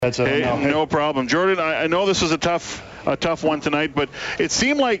Hey, no problem. Jordan, I know this was a tough one tonight, but it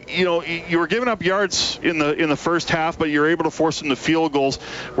seemed like you were giving up yards in the first half, but you were able to force them to field goals.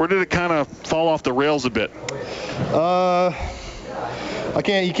 Where did it kind of fall off the rails a bit?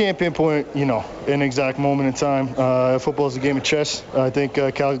 You can't pinpoint, an exact moment in time. Football is a game of chess. I think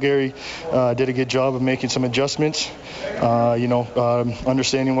Calgary did a good job of making some adjustments,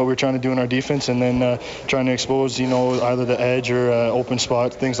 understanding what we're trying to do in our defense, and then trying to expose, either the edge or open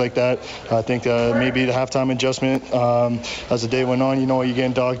spot, things like that. I think maybe the halftime adjustment as the day went on, you're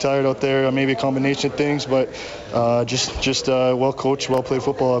getting dog-tired out there, maybe a combination of things, but just well-coached, well-played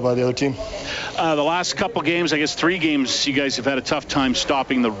football by the other team. The last couple games, I guess 3 games, you guys have had a tough time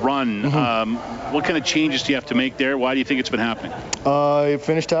stopping the run. Mm-hmm. What kind of changes do you have to make there? Why do you think it's been happening?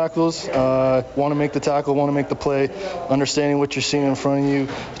 Finish tackles, want to make the tackle, want to make the play, understanding what you're seeing in front of you,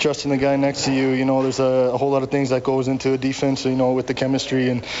 trusting the guy next to you. There's a whole lot of things that goes into a defense, with the chemistry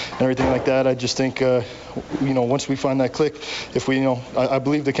and everything like that. I just think, once we find that click, if we, I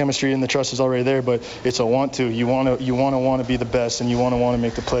believe the chemistry and the trust is already there, but it's a want to. You want to be the best, and you want to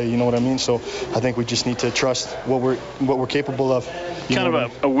make the play. You know what I mean? So I think we just need to trust what we're capable of. Kind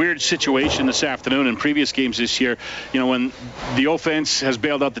of a weird situation this afternoon. In previous games this year, when the offense has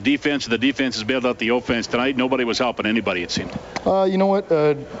bailed out the defense, the defense has bailed out the offense. Tonight, nobody was helping anybody, it seemed. You know what?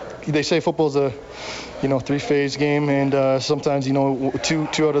 They say football's a 3-phase game, and sometimes two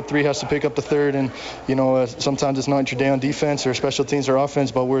out of 3 has to pick up the third, and sometimes it's not your day on defense or special teams or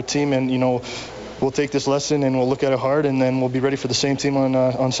offense, but we're a team, and we'll take this lesson and we'll look at it hard, and then we'll be ready for the same team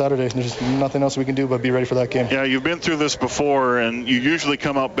on Saturday. There's nothing else we can do but be ready for that game. Yeah, you've been through this before, and you usually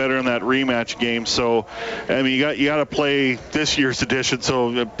come out better in that rematch game. So, I mean, you got to play this year's edition.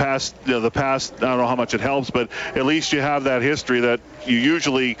 So the past, I don't know how much it helps, but at least you have that history that you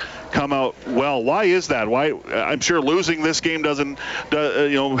usually come out well. Why is that? Why? I'm sure losing this game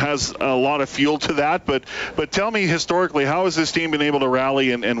has a lot of fuel to that. But tell me historically, how has this team been able to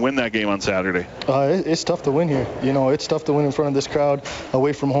rally and win that game on Saturday? It's tough to win here. It's tough to win in front of this crowd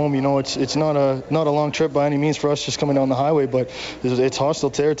away from home. It's not a long trip by any means for us just coming down the highway, but it's hostile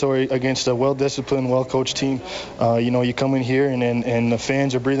territory against a well-disciplined, well-coached team. You come in here and the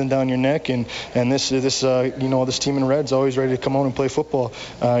fans are breathing down your neck, and this team in red's always ready to come out and play football.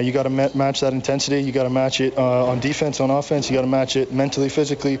 You got to match that intensity. You got to match it on defense, on offense. You got to match it mentally,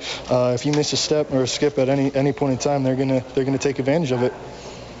 physically. If you miss a step or a skip at any point in time, they're gonna take advantage of it.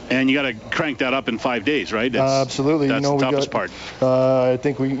 And you got to crank that up in 5 days, right? Absolutely. That's the toughest part. I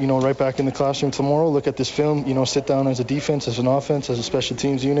think we, right back in the classroom tomorrow, look at this film, sit down as a defense, as an offense, as a special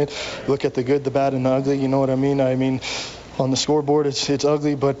teams unit, look at the good, the bad, and the ugly. You know what I mean? On the scoreboard, it's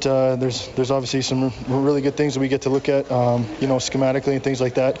ugly, but there's obviously some really good things that we get to look at, schematically and things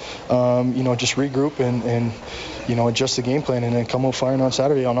like that. Just regroup and adjust the game plan and then come out firing on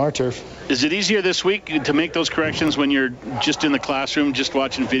Saturday on our turf. Is it easier this week to make those corrections when you're just in the classroom, just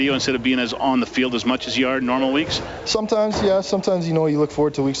watching video instead of being as on the field as much as you are in normal weeks? Sometimes, yeah. Sometimes, you look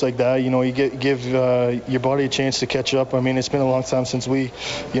forward to weeks like that. You give your body a chance to catch up. It's been a long time since we've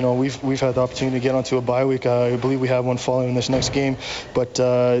had the opportunity to get onto a bye week. I believe we have one following this next game. But,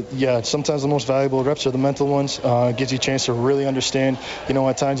 sometimes the most valuable reps are the mental ones. Gives you a chance to really understand.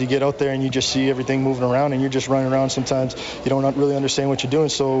 At times you get out there and you just see everything moving around and you're just running around. Sometimes you don't really understand what you're doing.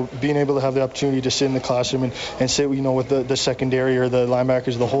 So being able to have the opportunity to sit in the classroom and sit, with the secondary or the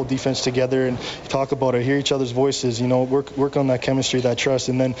linebackers, the whole defense together and talk about it, hear each other's voices, work on that chemistry, that trust,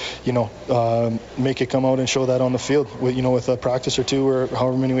 and then, make it come out and show that on the field with a practice or 2 or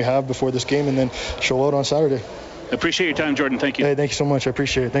however many we have before this game, and then show out on Saturday. Appreciate your time, Jordan. Thank you. Hey, thank you so much. I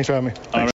appreciate it. Thanks for having me.